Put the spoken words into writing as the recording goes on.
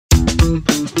My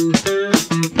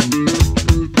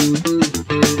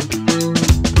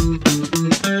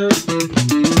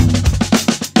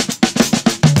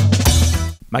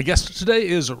guest today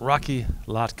is Rocky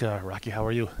Lhotka. Rocky, how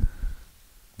are you?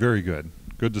 Very good.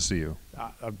 Good to see you.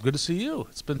 Good to see you.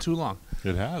 It's been too long.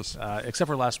 It has. Except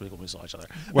for last week when we saw each other.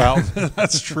 Well,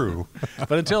 that's true.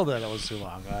 But until then, it was too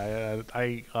long.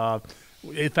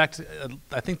 In fact,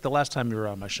 I think the last time you were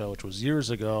on my show, which was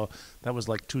years ago, that was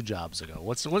like 2 jobs ago.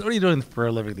 What are you doing for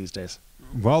a living these days?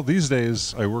 Well, these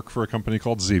days I work for a company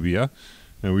called Zebia,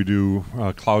 and we do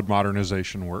cloud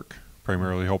modernization work,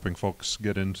 primarily helping folks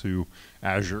get into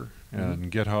Azure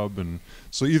and GitHub, and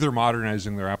so either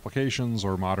modernizing their applications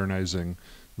or modernizing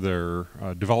their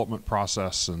development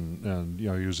process, and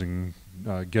using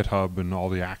GitHub and all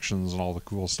the actions and all the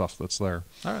cool stuff that's there.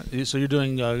 All right. So you're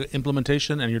doing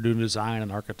implementation, and you're doing design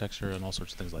and architecture and all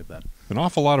sorts of things like that. An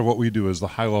awful lot of what we do is the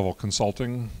high-level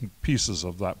consulting pieces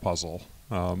of that puzzle.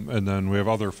 And then we have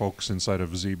other folks inside of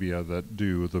Zebia that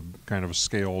do the kind of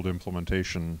scaled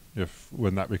implementation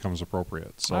when that becomes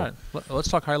appropriate. So, all right, let's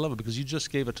talk high level, because you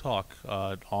just gave a talk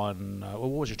on what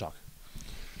was your talk?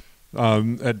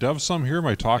 At DevSum here,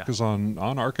 my talk is on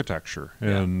architecture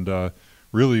and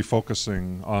really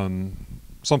focusing on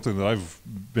something that I've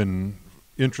been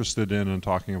interested in and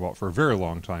talking about for a very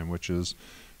long time, which is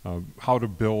how to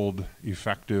build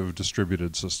effective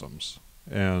distributed systems.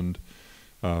 And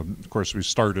of course, we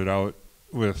started out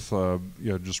with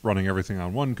just running everything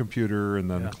on one computer, and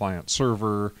then client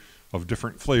server of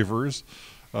different flavors,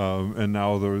 and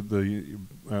now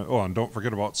and don't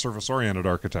forget about service-oriented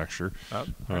architecture.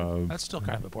 That's still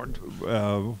kind of important.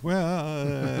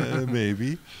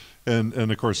 Maybe, and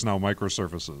of course now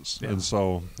microservices, and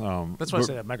so that's why I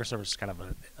say that microservice is kind of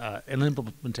an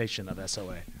implementation of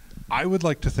SOA. I would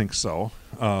like to think so,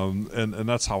 and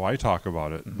that's how I talk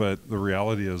about it. But the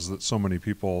reality is that so many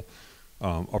people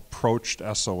approached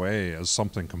SOA as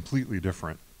something completely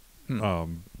different.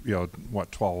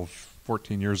 12,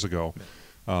 14 years ago,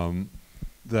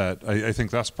 that I think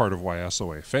that's part of why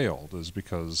SOA failed, is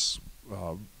because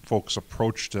folks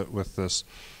approached it with this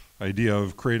idea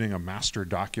of creating a master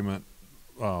document,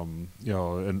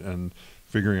 and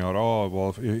figuring out,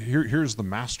 here's the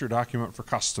master document for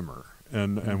customer.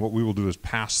 And what we will do is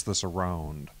pass this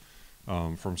around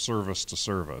from service to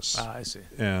service. I see.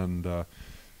 And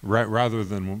rather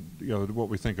than what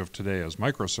we think of today as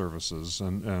microservices,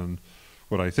 and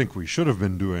what I think we should have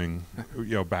been doing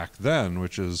back then,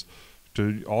 which is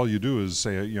all you do is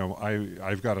say,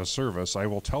 I've got a service. I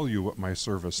will tell you what my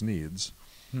service needs,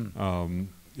 in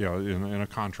a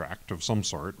contract of some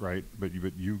sort, right? But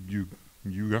you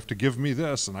have to give me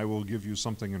this, and I will give you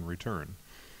something in return.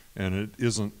 And it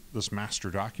isn't this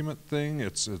master document thing.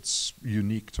 It's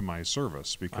unique to my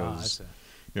service, because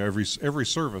every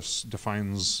service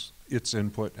defines its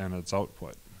input and its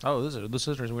output. Oh, this is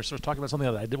interesting. We're sort of talking about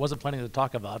something that I wasn't planning to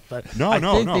talk about, but I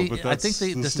think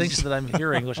the distinction that I'm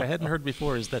hearing, which I hadn't heard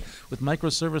before, is that with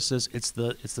microservices, it's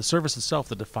the service itself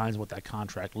that defines what that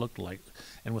contract looked like,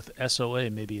 and with SOA,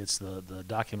 maybe it's the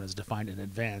document is defined in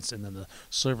advance, and then the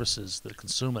services that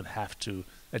consume it have to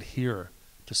adhere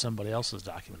to somebody else's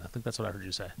document. I think that's what I heard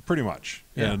you say. Pretty much.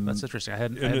 Yeah, that's interesting. I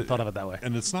hadn't thought of it that way.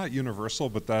 And it's not universal,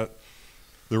 but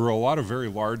there were a lot of very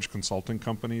large consulting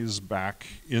companies back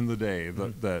in the day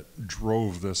that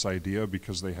drove this idea,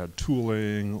 because they had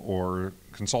tooling or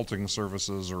consulting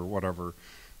services or whatever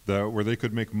where they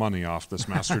could make money off this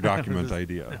master document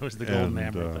idea. That was the golden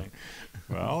hammer thing.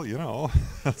 Well, all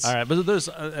right, but there's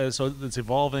so it's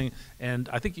evolving, and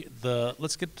I think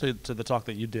let's get to the talk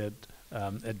that you did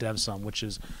at DevSum, which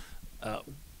is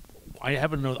I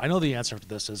know the answer to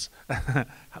this is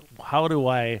how do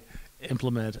I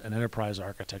implement an enterprise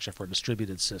architecture for a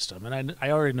distributed system? And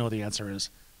I already know the answer is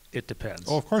it depends.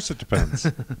 Oh, of course it depends.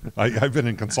 I've been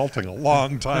in consulting a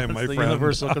long time, my friend. The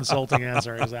universal consulting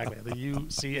answer, exactly. The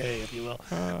UCA, if you will.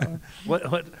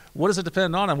 What does it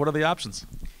depend on, and what are the options?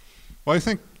 Well, I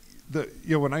think that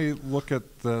when I look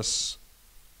at this,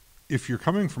 if you're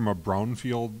coming from a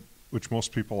brownfield, which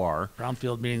most people are.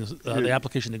 Brownfield meaning the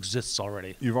application exists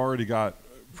already. You've already got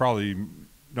probably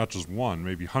not just one,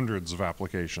 maybe hundreds of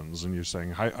applications, and you're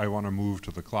saying, I want to move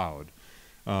to the cloud.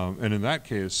 And in that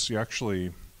case, you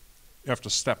actually have to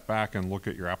step back and look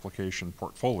at your application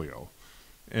portfolio.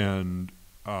 And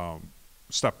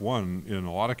step one, in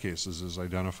a lot of cases, is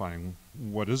identifying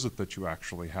what is it that you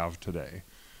actually have today.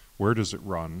 Where does it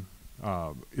run?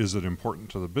 Is it important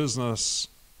to the business?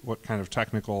 What kind of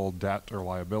technical debt or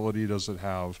liability does it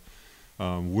have?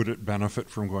 Would it benefit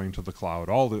from going to the cloud?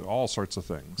 All sorts of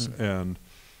things. And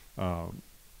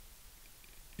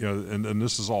and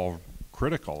this is all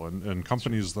critical. And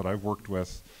companies that I've worked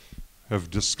with have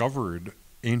discovered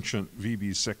ancient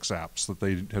VB6 apps that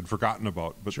they had forgotten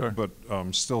about, but Sure.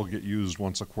 still get used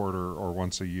once a quarter or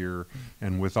once a year,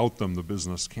 and without them the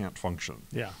business can't function.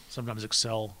 Yeah, sometimes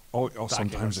Excel. Oh,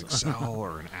 sometimes documents. Excel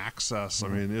or an Access. I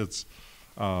mean, it's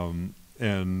one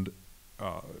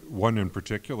in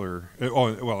particular.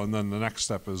 And then the next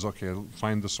step is, okay,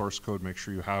 find the source code, make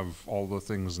sure you have all the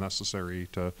things necessary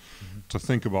to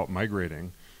think about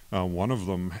migrating. One of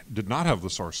them did not have the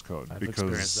source code I've because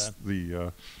experienced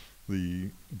that. the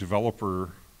developer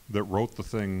that wrote the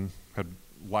thing had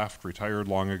left, retired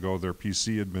long ago. Their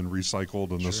PC had been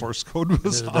recycled, and the source code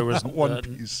was There was on one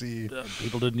PC.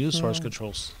 People didn't use source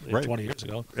controls Right. 20 years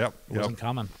ago. Yep. It wasn't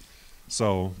common.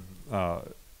 So,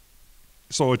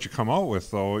 so what you come out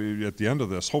with, though, at the end of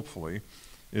this, hopefully,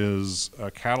 is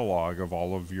a catalog of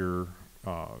all of your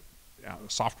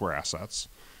software assets,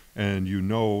 and you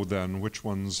know then which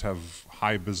ones have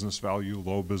high business value,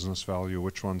 low business value,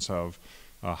 which ones have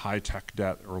high tech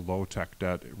debt or low tech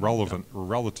debt, relevant or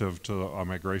relative to a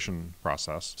migration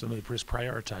process. So maybe just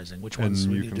prioritizing which And ones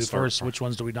we you need to can do start first, which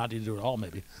ones do we not need to do at all,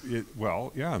 maybe.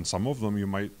 Well, yeah, and some of them you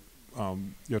might,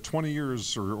 20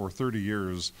 years or 30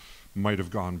 years might have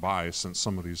gone by since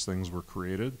some of these things were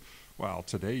created. Well,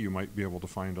 today you might be able to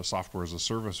find a software as a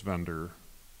service vendor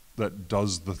that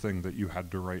does the thing that you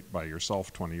had to write by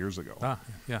yourself 20 years ago.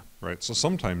 Yeah. Right. So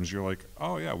sometimes you're like,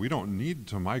 oh yeah, we don't need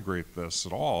to migrate this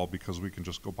at all because we can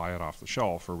just go buy it off the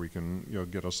shelf, or we can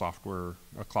get a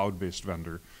cloud-based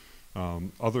vendor.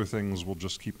 Other things will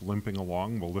just keep limping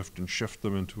along. We'll lift and shift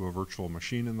them into a virtual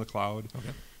machine in the cloud,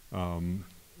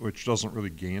 which doesn't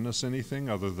really gain us anything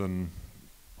other than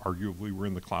arguably we're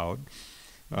in the cloud.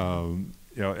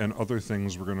 And other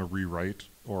things we're going to rewrite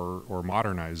or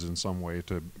modernize in some way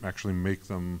to actually make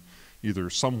them either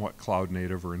somewhat cloud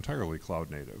native or entirely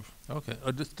cloud native. Okay.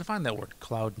 Define that word,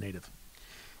 cloud native.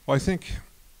 Well, I think,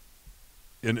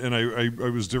 and I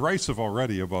was derisive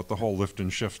already about the whole lift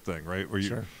and shift thing, right?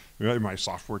 Where my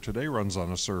software today runs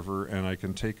on a server, and I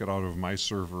can take it out of my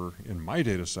server in my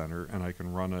data center, and I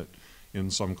can run it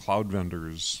in some cloud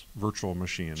vendor's virtual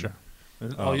machine. Sure.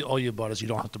 All you bought is you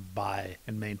don't have to buy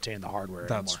and maintain the hardware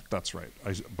anymore. That's right.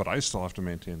 But I still have to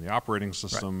maintain the operating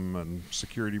system and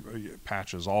security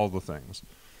patches, all the things.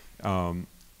 And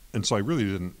so I really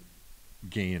didn't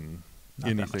gain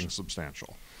anything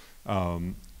substantial.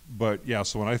 But yeah,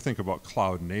 so when I think about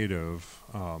cloud native,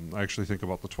 I actually think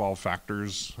about the 12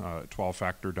 factors,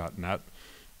 12factor.net.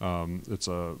 It's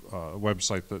a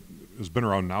website that has been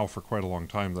around now for quite a long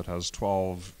time that has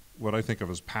 12, what I think of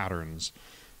as patterns,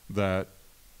 that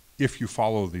if you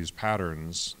follow these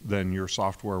patterns, then your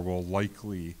software will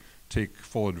likely take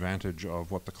full advantage of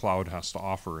what the cloud has to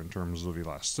offer in terms of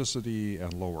elasticity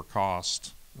and lower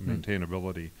cost, and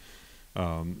maintainability.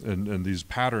 And these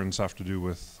patterns have to do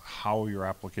with how your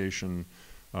application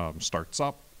starts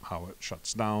up, how it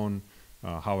shuts down,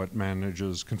 how it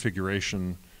manages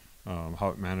configuration,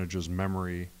 how it manages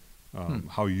memory,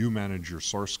 how you manage your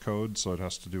source code. So it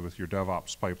has to do with your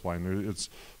DevOps pipeline.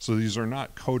 So these are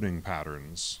not coding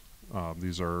patterns.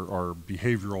 These are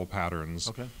behavioral patterns.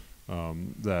 Okay.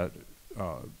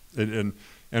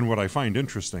 And what I find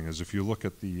interesting is if you look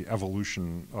at the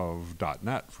evolution of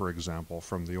 .NET, for example,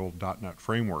 from the old .NET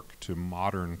framework to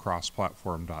modern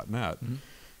cross-platform .NET,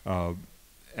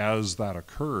 as that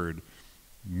occurred,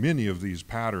 many of these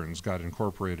patterns got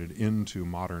incorporated into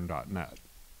modern .NET.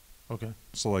 Okay.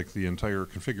 So like the entire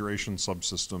configuration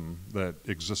subsystem that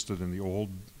existed in the old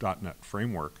 .NET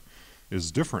framework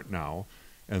is different now,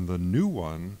 and the new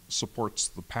one supports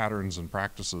the patterns and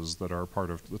practices that are part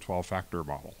of the 12-factor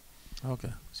model.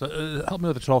 Okay. So help me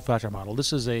with the 12-factor model.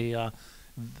 This is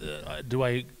do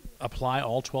I apply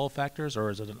all 12 factors, or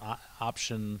is it an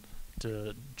option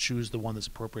to choose the one that's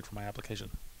appropriate for my application?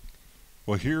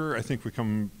 Well, here I think we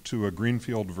come to a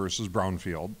greenfield versus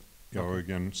brownfield.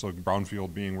 Again, so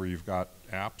brownfield being where you've got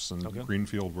apps, and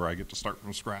greenfield where I get to start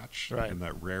from scratch in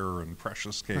that rare and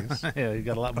precious case. Yeah, you've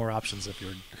got a lot more options if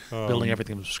you're building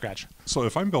everything from scratch. So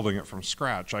if I'm building it from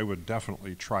scratch, I would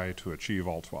definitely try to achieve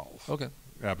all 12. Okay.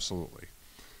 Absolutely.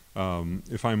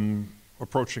 If I'm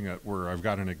approaching it where I've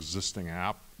got an existing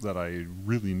app that I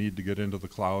really need to get into the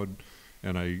cloud,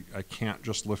 and I can't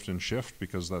just lift and shift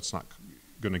because that's not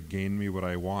going to gain me what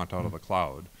I want out of the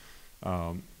cloud,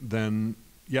 then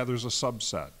yeah, there's a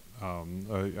subset.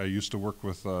 I used to work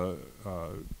with a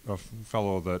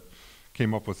fellow that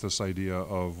came up with this idea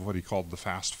of what he called the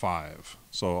fast 5.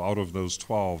 So out of those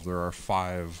 12, there are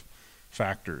 5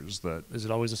 factors that... Is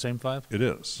it always the same 5? It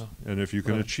is. And if you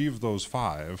can achieve those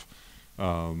 5,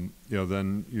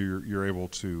 then you're able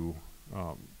to...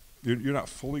 you're not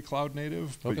fully cloud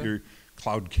native, but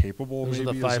cloud capable. Those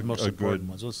maybe are the five is most a important good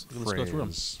ones. Let's go through them.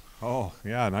 phrase. Oh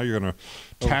yeah, now you're going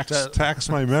Oh, to tax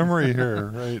my memory here,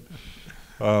 right?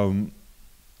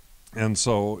 And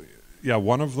so, yeah,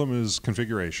 one of them is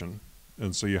configuration,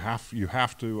 and so you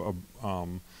have to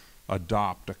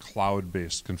adopt a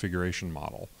cloud-based configuration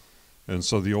model. And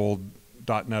so the old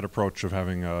 .NET approach of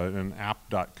having an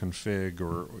app.config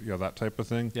or that type of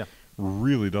thing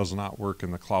really does not work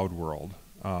in the cloud world.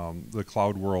 The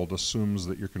cloud world assumes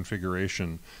that your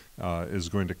configuration is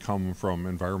going to come from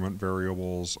environment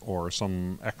variables or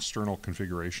some external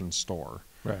configuration store.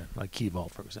 Right, like Key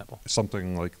Vault, for example.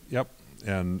 Something like, yep.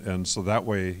 And so that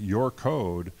way your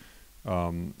code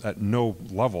at no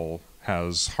level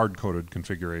has hard-coded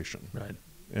configuration. Right.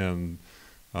 And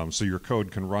so your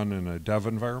code can run in a dev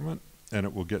environment, and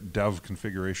it will get dev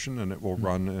configuration, and it will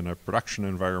run in a production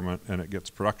environment, and it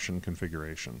gets production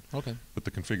configuration. Okay. But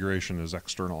the configuration is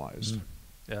externalized.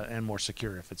 And more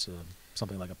secure if it's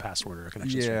something like a password or a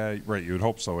connection. Yeah, right. You would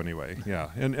hope so anyway. Yeah,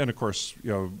 and of course,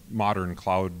 modern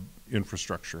cloud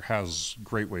infrastructure has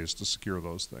great ways to secure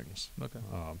those things. Okay.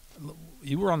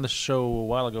 You were on the show a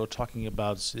while ago talking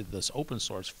about this open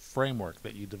source framework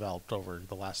that you developed over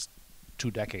the last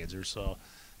 2 decades or so.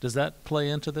 Does that play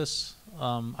into this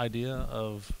idea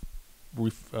of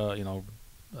redesigning,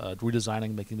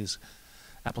 making these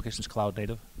applications cloud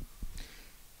native?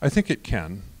 I think it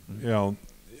can.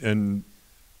 And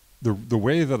the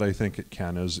way that I think it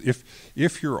can is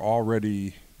if you're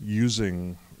already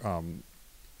using.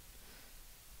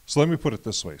 So let me put it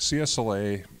this way: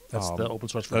 CSLA. That's the open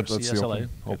source framework. That's CSLA.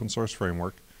 the open source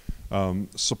framework.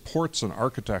 Supports an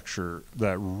architecture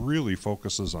that really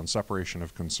focuses on separation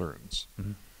of concerns.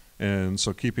 And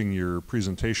so keeping your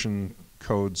presentation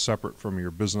code separate from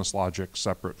your business logic,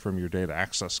 separate from your data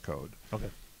access code. Okay.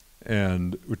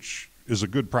 And which is a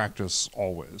good practice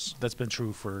always. That's been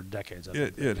true for decades.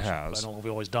 It has. I don't know if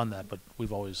we've always done that, but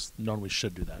we've always known we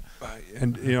should do that.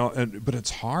 But it's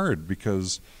hard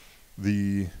because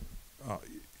let's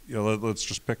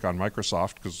just pick on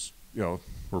Microsoft because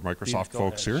we're Microsoft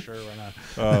folks here. Sure, why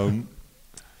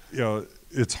not?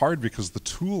 It's hard because the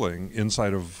tooling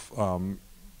inside of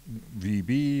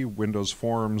VB, Windows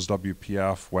Forms,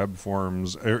 WPF, Web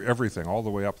Forms, everything, all the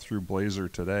way up through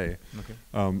Blazor today,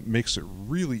 makes it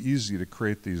really easy to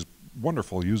create these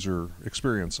wonderful user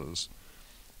experiences.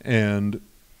 And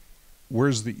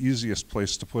where's the easiest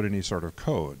place to put any sort of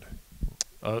code?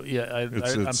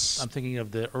 I'm thinking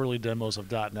of the early demos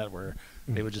of .NET where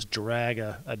they would just drag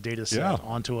a data set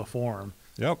onto a form.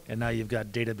 Yep. And now you've got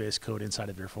database code inside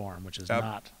of your form, which is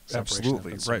not separation of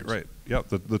concerns. Right. Yep.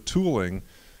 The tooling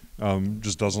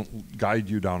just doesn't guide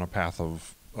you down a path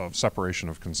of separation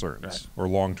of concerns or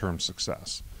long-term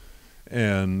success.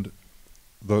 And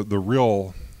the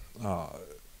real,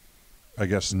 I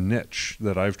guess, niche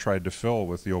that I've tried to fill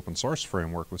with the open source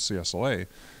framework with CSLA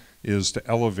is to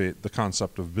elevate the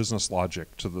concept of business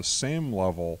logic to the same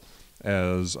level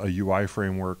as a UI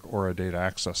framework or a data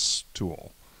access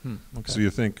tool. So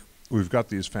you think we've got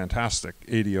these fantastic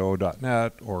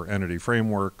ADO.NET or Entity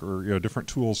Framework or different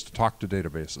tools to talk to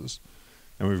databases,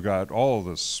 and we've got all of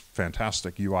this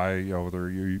fantastic UI, whether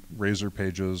you Razor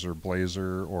Pages or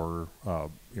Blazor or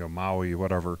Maui,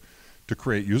 whatever, to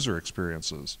create user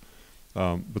experiences.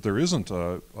 But there isn't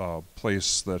a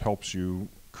place that helps you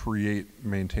create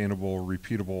maintainable,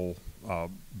 repeatable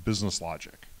business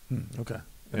logic. Okay.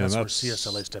 And that's where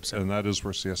CSLA steps in. And that is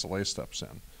where CSLA steps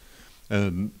in.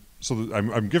 And so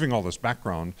I'm giving all this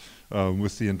background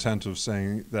with the intent of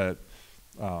saying that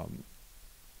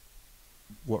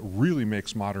what really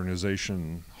makes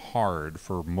modernization hard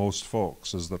for most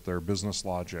folks is that their business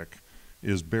logic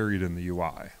is buried in the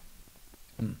UI.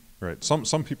 Right.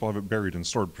 Some people have it buried in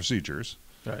stored procedures,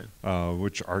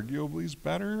 which arguably is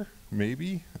better,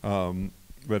 maybe, but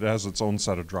it has its own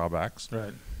set of drawbacks.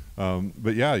 Right.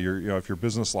 But yeah, if your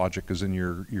business logic is in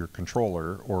your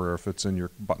controller or if it's in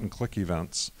your button click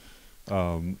events,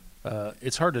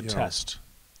 it's hard to test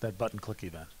that button click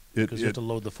event because you have to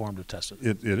load the form to test it.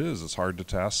 It is. It's hard to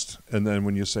test. And then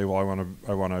when you say, well,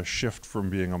 I want to shift from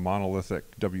being a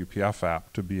monolithic WPF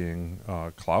app to being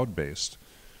cloud based.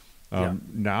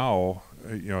 Now,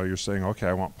 you're saying, okay,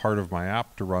 I want part of my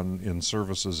app to run in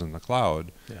services in the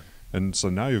cloud. Yeah. And so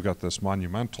now you've got this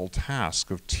monumental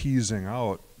task of teasing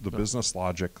out the business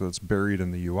logic that's buried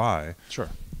in the UI. Sure.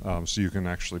 So you can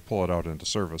actually pull it out into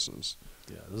services.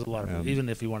 Yeah, there's a lot of even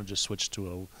if you want to just switch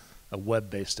to a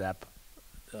web-based app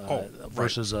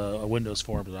versus a Windows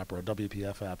Forms app or a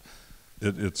WPF app,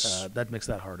 it's that makes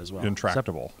that hard as well.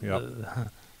 Intractable.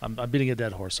 I'm beating a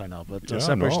dead horse, I know, but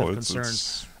separation of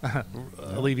concerns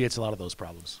alleviates a lot of those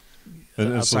problems.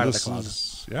 outside of the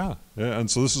this cloud. and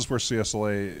so this is where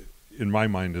CSLA, in my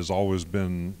mind, has always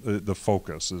been the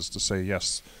focus, is to say,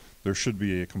 yes, there should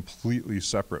be a completely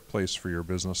separate place for your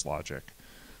business logic.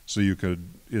 So you could,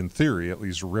 in theory, at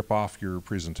least rip off your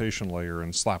presentation layer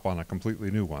and slap on a completely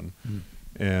new one.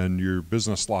 And your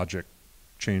business logic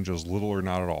changes little or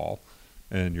not at all.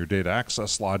 And your data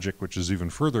access logic, which is even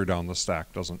further down the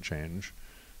stack, doesn't change.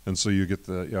 And so you get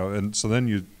the, and so then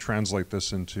you translate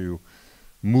this into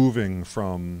moving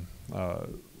from,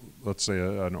 let's say,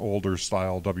 an older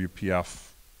style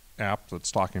WPF app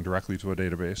that's talking directly to a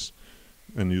database.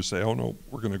 And you say, oh no,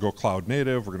 we're going to go cloud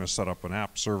native. We're going to set up an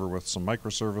app server with some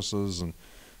microservices.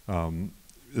 And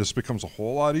this becomes a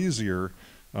whole lot easier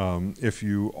if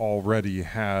you already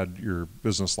had your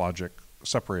business logic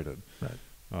separated.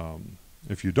 Right.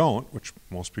 If you don't, which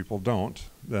most people don't,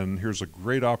 then here's a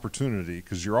great opportunity,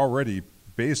 because you're already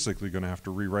basically going to have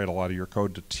to rewrite a lot of your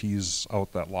code to tease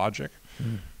out that logic.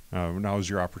 Now is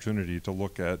your opportunity to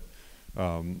look at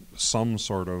some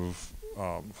sort of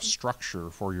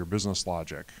structure for your business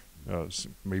logic.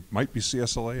 Might be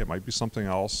CSLA, it might be something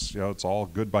else. It's all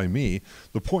good by me.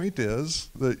 The point is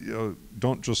that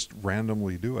don't just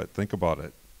randomly do it. Think about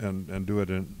it and do it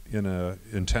in a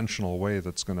intentional way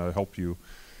that's going to help you.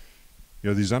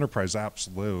 These enterprise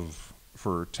apps live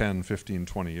for 10, 15,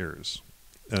 20 years.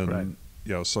 And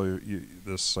right. So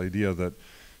this idea that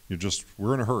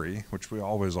we're in a hurry, which we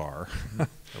always are.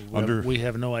 We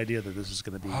have no idea that this is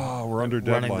going to be we're under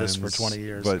running deadlines, this for 20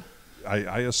 years. But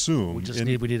I assume we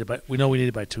need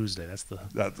it by Tuesday.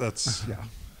 That's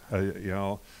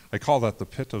I call that the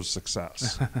pit of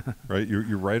success, right?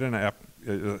 You write an app.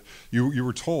 You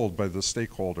were told by the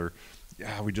stakeholder,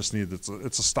 we just need it's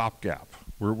a stopgap.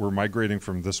 We're migrating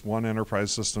from this one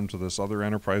enterprise system to this other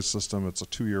enterprise system. It's a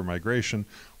 2-year migration.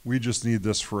 We just need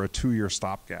this for a 2-year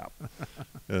stopgap.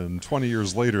 And 20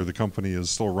 years later, the company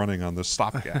is still running on this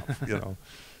stopgap.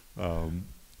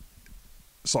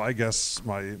 So I guess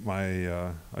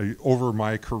over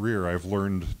my career, I've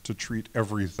learned to treat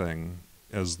everything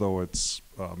as though it's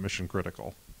mission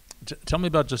critical. Tell me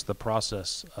about just the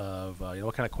process of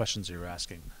what kind of questions you're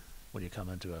asking when you come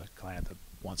into a client that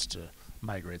wants to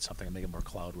migrate something and make it more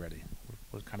cloud ready.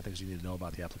 What kind of things do you need to know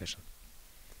about the application?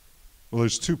 Well,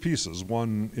 there's two pieces.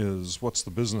 One is, what's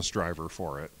the business driver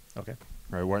for it? Okay.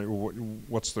 Right.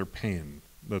 What's their pain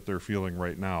that they're feeling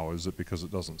right now? Is it because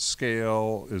it doesn't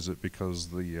scale? Is it because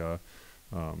the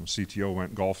CTO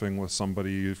went golfing with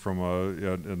somebody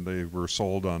and they were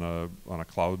sold on a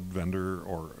cloud vendor?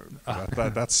 Or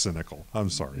that's cynical. I'm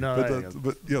sorry,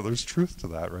 but there's truth to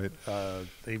that, right?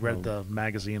 They read the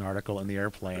magazine article in the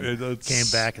airplane, came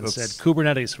back and said,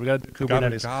 "Kubernetes, we got to do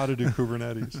Kubernetes." Got to do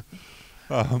Kubernetes.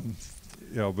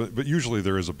 But usually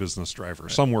there is a business driver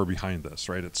somewhere behind this,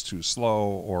 right? It's too slow,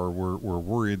 or we're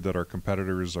worried that our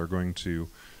competitors are going to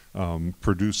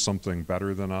produce something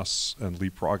better than us and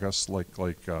leapfrog us, like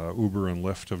Uber and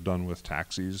Lyft have done with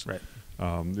taxis. Right.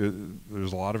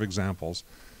 There's a lot of examples.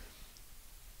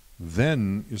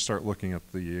 Then you start looking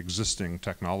at the existing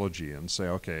technology and say,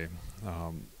 okay,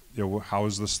 how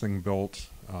is this thing built?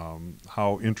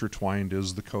 How intertwined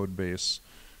is the code base?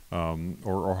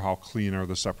 Or how clean are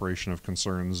the separation of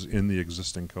concerns in the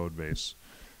existing code base,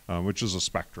 which is a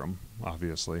spectrum,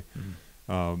 obviously.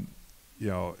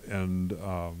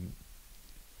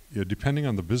 Depending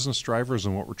on the business drivers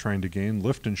and what we're trying to gain,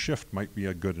 lift and shift might be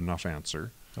a good enough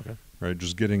answer. Okay. Right,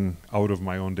 just getting out of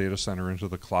my own data center into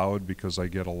the cloud, because I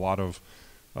get a lot of,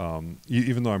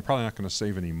 even though I'm probably not going to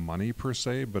save any money per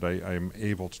se, but I'm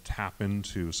able to tap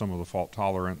into some of the fault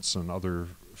tolerance and other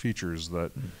features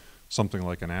that something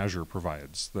like an Azure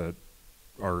provides that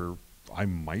I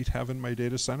might have in my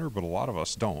data center, but a lot of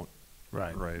us don't.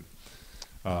 Right. Right.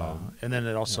 And then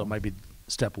it also might be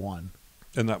step one.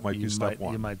 And that might be step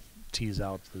one. You might tease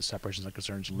out the separations of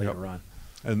concerns later on.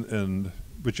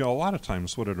 But a lot of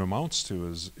times what it amounts to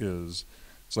is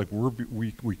it's like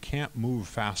we can't move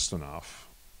fast enough,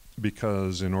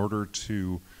 because in order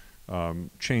to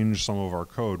change some of our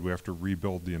code, we have to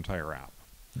rebuild the entire app.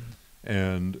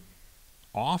 And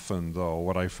often, though,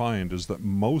 what I find is that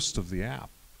most of the app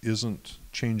isn't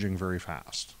changing very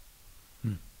fast.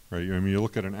 Right? You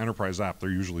look at an enterprise app, they're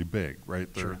usually big, right?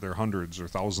 They're hundreds or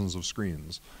thousands of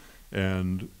screens.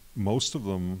 And most of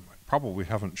them probably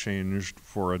haven't changed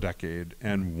for a decade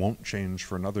and won't change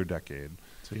for another decade.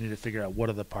 So you need to figure out what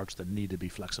are the parts that need to be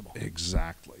flexible.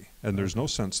 Exactly. And there's no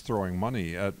sense throwing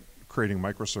money at creating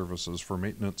microservices for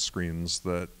maintenance screens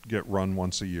that get run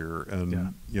once a year.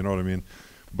 And you know what I mean?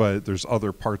 But there's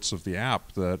other parts of the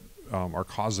app that are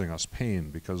causing us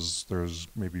pain because there's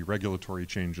maybe regulatory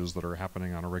changes that are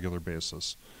happening on a regular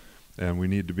basis. and we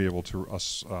need to be able to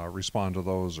respond to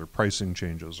those, or pricing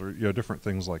changes, or different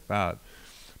things like that.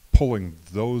 Pulling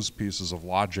those pieces of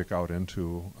logic out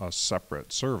into a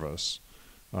separate service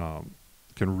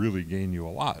can really gain you a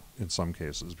lot in some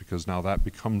cases, because now that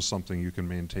becomes something you can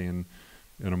maintain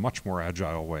in a much more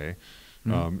agile way,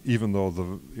 even though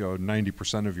the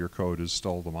 90% of your code is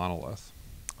still the monolith.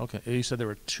 Okay, you said there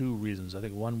were two reasons. I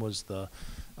think one was the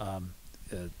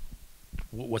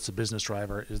what's the business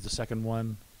driver? Is the second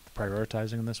one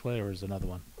prioritizing in this way, or is another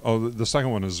one? Oh, the second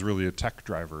one is really a tech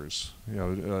drivers.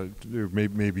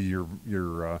 Maybe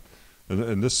you're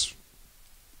and this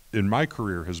in my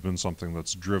career has been something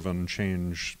that's driven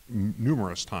change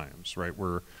numerous times, right?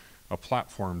 Where a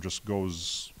platform just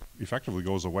effectively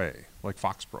goes away, like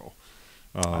FoxPro.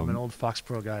 I'm an old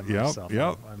FoxPro guy myself.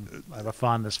 Yeah. I have a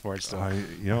fondness for it still.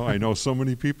 I know so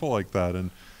many people like that,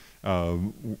 and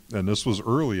this was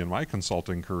early in my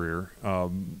consulting career.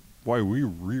 Why we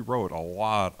rewrote a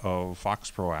lot of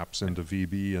FoxPro apps into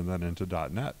VB and then into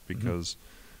 .NET, because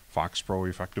FoxPro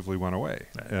effectively went away.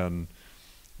 Right. And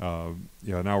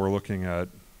now we're looking at,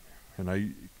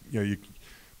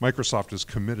 Microsoft is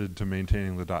committed to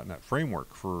maintaining the .NET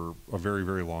framework for a very,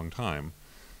 very long time,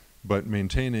 but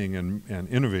maintaining and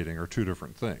innovating are two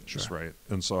different things, sure. Right?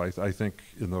 And so I think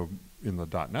in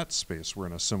the .NET space, we're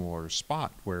in a similar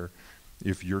spot where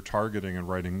if you're targeting and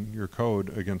writing your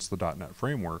code against the .NET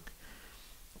framework,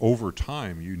 over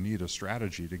time you need a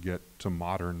strategy to get to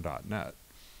modern .NET.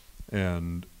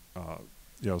 And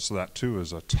so that too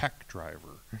is a tech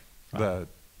driver that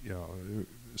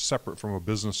separate from a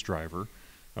business driver.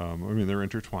 They're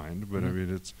intertwined, but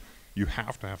you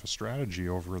have to have a strategy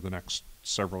over the next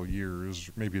several years,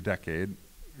 maybe a decade,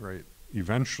 right?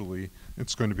 Eventually,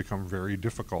 it's going to become very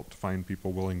difficult to find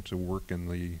people willing to work in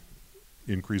the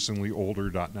increasingly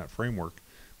older .NET framework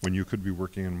when you could be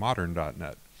working in modern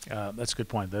 .NET. That's a good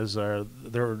point. There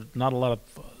are not a lot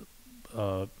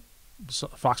of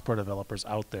FoxPro developers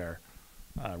out there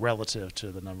relative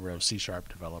to the number of C#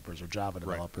 developers or Java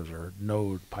developers, right, or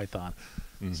Node, Python,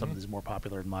 some of these more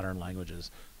popular modern languages,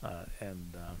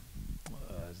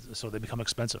 so they become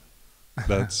expensive.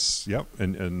 That's yep,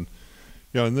 and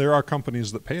there are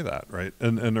companies that pay that, right?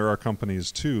 And there are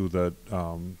companies too that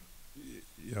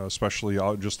especially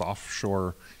just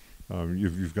offshore,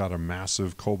 you've got a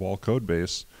massive COBOL code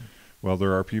base. Well,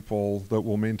 there are people that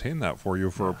will maintain that for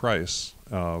you for a price.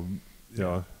 But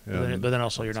then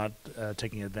also you're not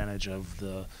taking advantage of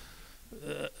the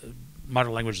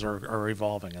modern languages are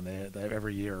evolving, and they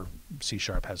every year C#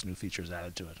 has new features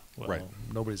added to it. Well, right.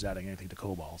 Nobody's adding anything to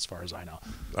COBOL as far as I know.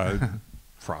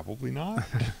 Probably not.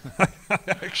 I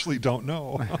actually don't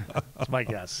know. That's my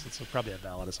guess. It's probably a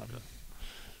valid assumption.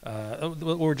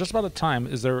 We're just about at time.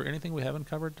 Is there anything we haven't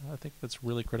covered, I think, that's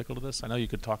really critical to this? I know you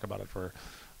could talk about it for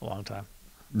a long time.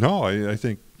 No, I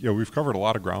think we've covered a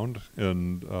lot of ground,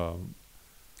 and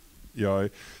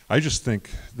I just think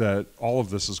that all of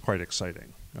this is quite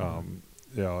exciting.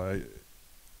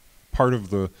 Part of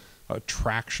the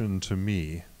attraction to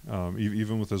me,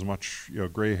 even with as much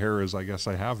gray hair as I guess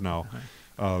I have now,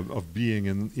 of being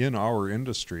in our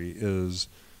industry, is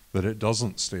that it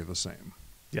doesn't stay the same.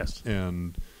 Yes.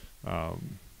 And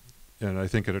I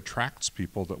think it attracts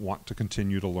people that want to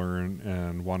continue to learn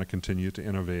and want to continue to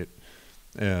innovate.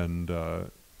 And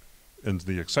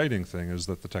the exciting thing is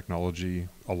that the technology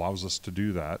allows us to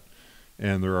do that,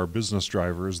 and there are business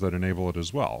drivers that enable it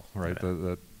as well, right?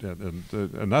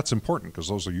 And that's important, because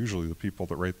those are usually the people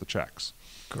that write the checks.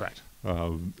 Correct.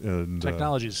 And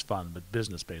technology is fun, but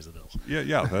business pays the bills.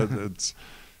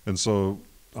 And so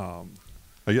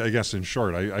I guess in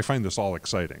short, I find this all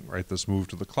exciting, right? This move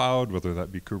to the cloud, whether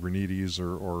that be Kubernetes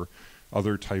or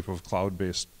other type of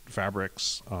cloud-based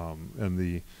fabrics, and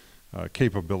the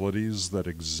capabilities that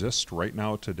exist right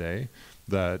now today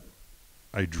that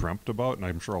I dreamt about, and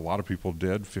I'm sure a lot of people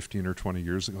did 15 or 20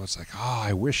 years ago. It's like,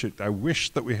 I wish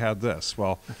that we had this.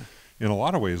 Well, in a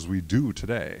lot of ways we do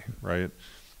today, right?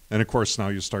 And of course now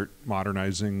you start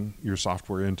modernizing your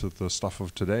software into the stuff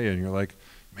of today, and you're like,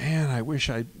 man, I wish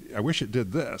it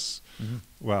did this.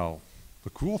 Well, the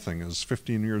cool thing is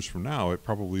 15 years from now, it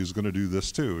probably is going to do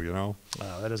this too,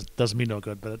 That doesn't mean no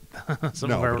good, but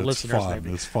some of our listeners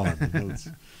maybe. It's fun.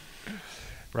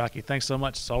 Rocky, thanks so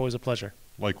much. It's always a pleasure.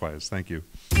 Likewise. Thank you.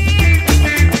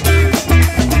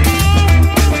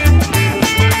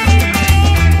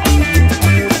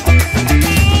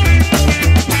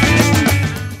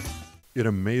 It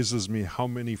amazes me how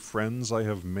many friends I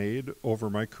have made over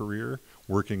my career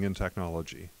working in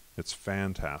technology. It's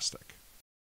fantastic.